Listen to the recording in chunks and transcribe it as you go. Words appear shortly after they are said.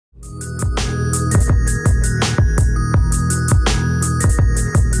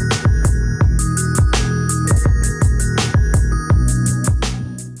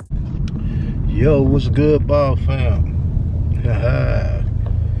good, ball fam?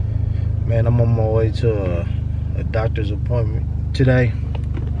 Man, I'm on my way to a doctor's appointment today.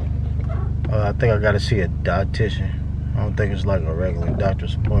 I think I gotta see a dietitian. I don't think it's like a regular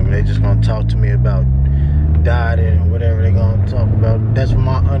doctor's appointment. They just gonna talk to me about dieting or whatever they gonna talk about. That's from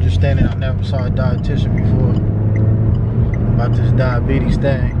my understanding. I never saw a dietitian before about this diabetes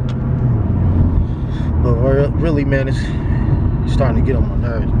thing. But really, man, it's starting to get on my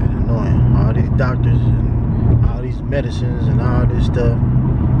nerves, man. Annoying. All these doctors and all these medicines and all this stuff. You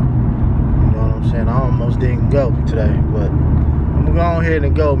know what I'm saying? I almost didn't go today, but I'm gonna go ahead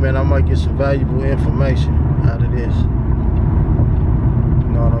and go, man. I might get some valuable information out of this. You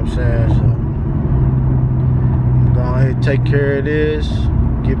know what I'm saying? So I'm gonna go ahead and take care of this.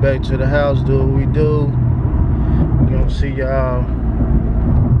 Get back to the house, do what we do. We're gonna see y'all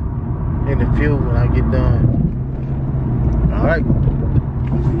in the field when I get done. Alright.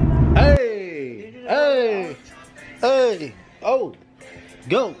 Hey, oh,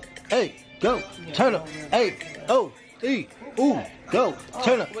 go, hey, go, turn up, hey, oh, ooh, go,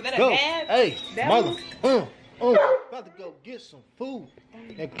 turn up, go, hey, mother, about to go get some food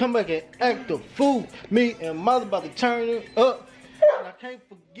and come back and act the fool. Me and mother about to turn it up, and I can't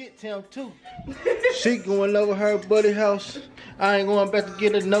forget Tim too. She going over her buddy house. I ain't going back to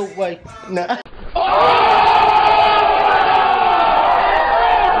get her no way. Nah.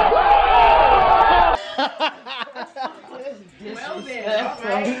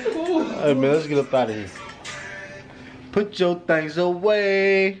 Hey man, let's get up out of here. Put your things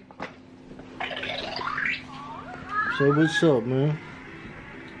away. Say what's up, man?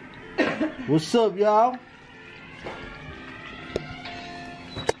 What's up, y'all?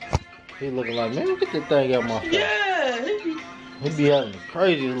 He looking like, man, get that thing out my face. Yeah. He be having the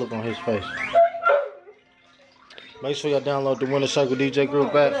craziest look on his face. Make sure y'all download the Winner Circle DJ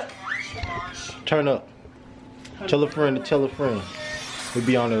Group app. Turn up. Tell a friend to tell a friend. We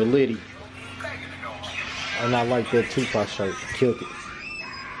be on there litty. And I like that Tupac shirt. Killed it.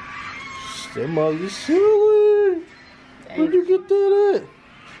 That mother silly. Where'd you get that at?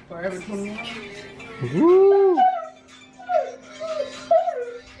 Forever 21. Woo.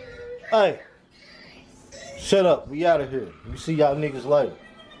 Hey. Shut up. We out of here. We see y'all niggas later.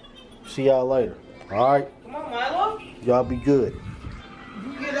 See y'all later. Alright? Come on, Milo. Y'all be good.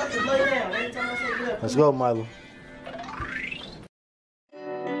 You get up and lay down. Every time I say get up. Let's go, Milo.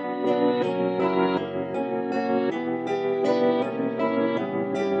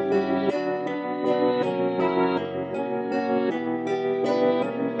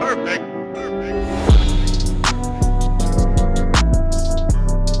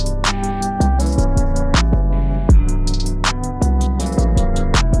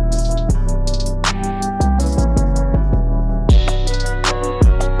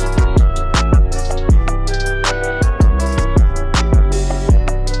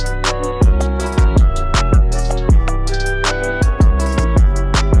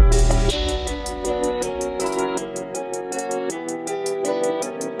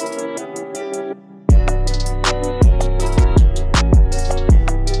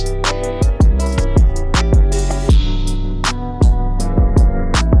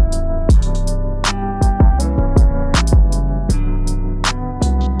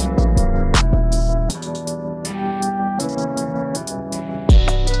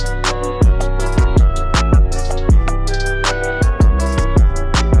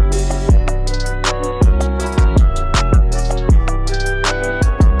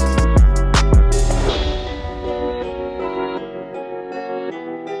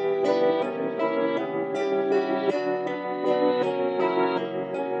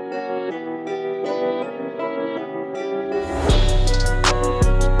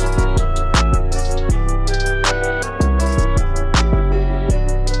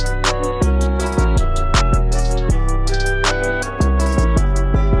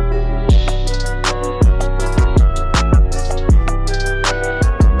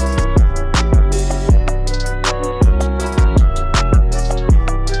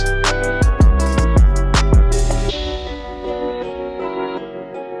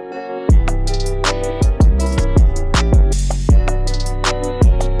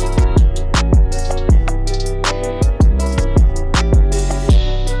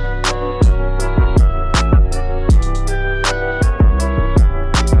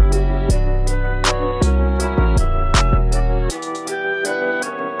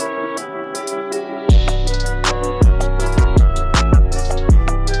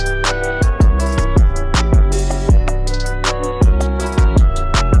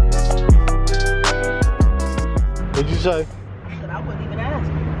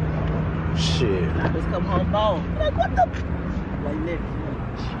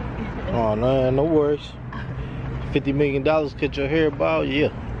 Oh no, no worries. $50 million cut your hair bald?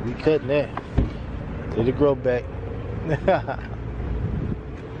 Yeah, we cutting that. Let it grow back.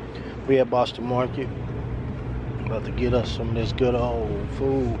 We at Boston Market. About to get us some of this good old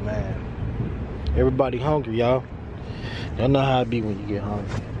food, man. Everybody hungry, y'all. Y'all know how it be when you get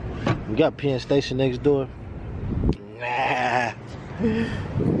hungry. We got Penn Station next door. Nah.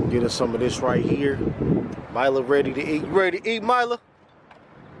 Get us some of this right here. Mila ready to eat. You ready to eat, Mila?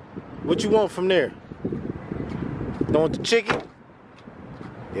 What you want from there? Don't want the chicken?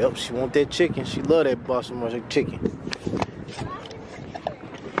 Yep, she want that chicken. She love that Boston Market chicken.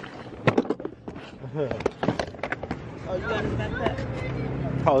 Oh, you got it back there?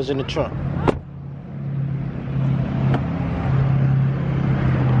 Oh, it's in the trunk.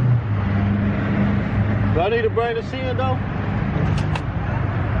 Do I need to bring this in though?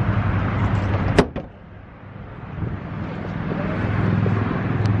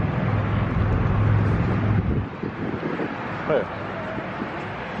 Here.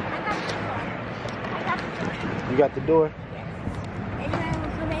 You got the door?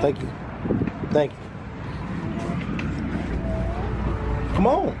 Thank you. Thank you. Come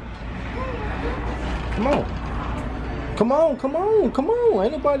on. Come on. Come on, come on, come on.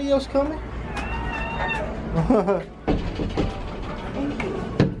 Ain't nobody else coming?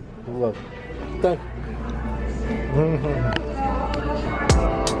 Look. Thank you.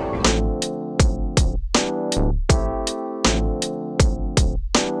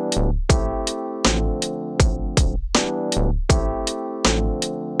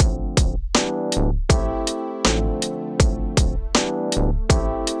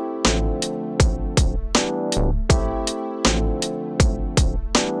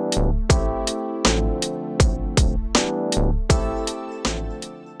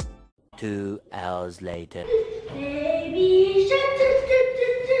 Two hours later. Baby shark, do do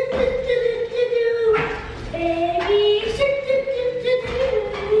do do do do do do. Baby shark, do do do do.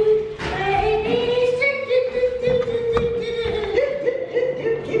 Baby shark, do do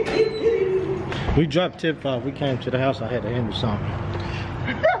do do do. We dropped tip off. We came to the house. I had to handle something. I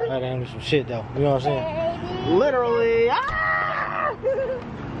had to handle some shit though. You know what I'm saying? Literally. Ah!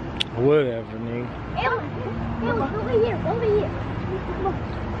 Whatever, nigga. Over here, over here.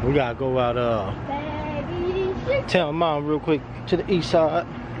 We gotta go out. Baby shark. Tell mom real quick to the east side.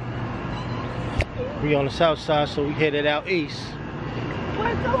 We on the south side, so we headed out east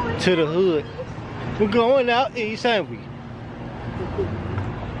We're going to the hood. We're going out east, ain't we?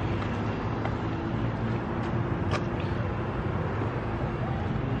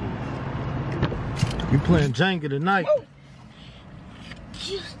 You playing Jenga tonight?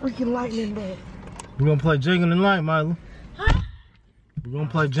 Freaking lightning bug. We gonna play Jenga tonight, Milo. Huh? We're gonna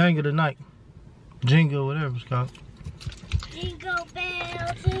play Jenga tonight. Jenga, whatever it's called. Jingle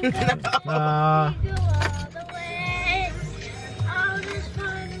bell, jingle bell, jingle all the way. All this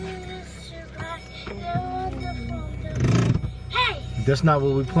fun is to ride the wonderful day. Hey! That's not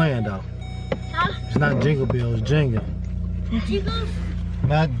what we playing though. Huh? It's not Jingle Bell, it's Jenga. Jingles?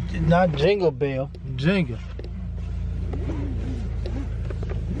 Not Jingle Bell, Jenga.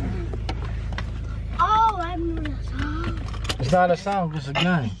 Oh, I remember the song. It's not a song, it's a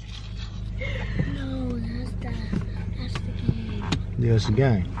game. No, that's the game. Yeah, it's a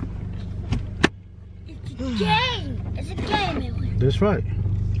game. It's a game. It's a game, Edwin. That's right.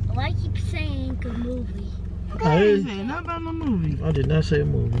 Oh, I keep saying a movie. I ain't saying nothing about no movie. I did not say a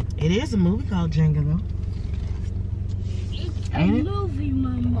movie. It is a movie called Jenga though. It's a Ain't it? movie,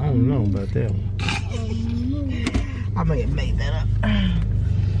 Mama. I don't know about that one. A movie. I may have made that up.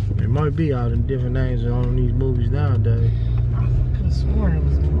 It might be out in different names on these movies nowadays. I could have sworn it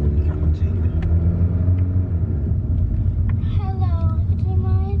was a movie called Jenga. Hello, it's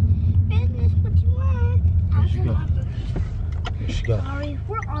my business. What you want? There she go. There she go. Sorry,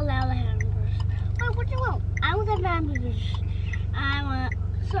 we're all out of hamburgers. Wait, what do you want? I want the hamburgers.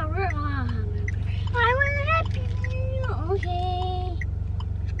 So we're all out of hamburgers. I want a happy meal. Okay.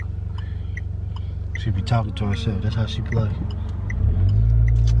 She be talking to herself. That's how she play. Well,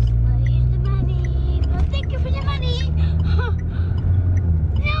 here's the money. Well, thank you for the money.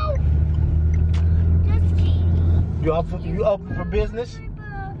 No. Just kidding. You open for business?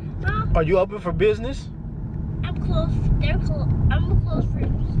 Huh? Are you open for business? I'm close. They're close. I'm close for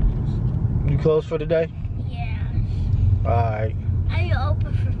business. You closed for the day? Yeah. Alright. Are you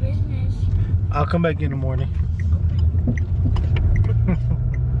open for business? I'll come back in the morning.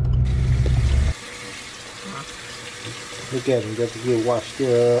 Look at him, got to get washed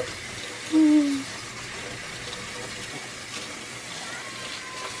up.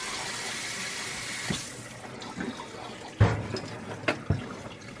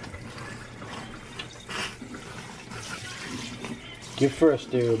 Get fresh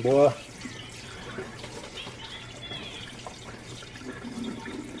there, boy.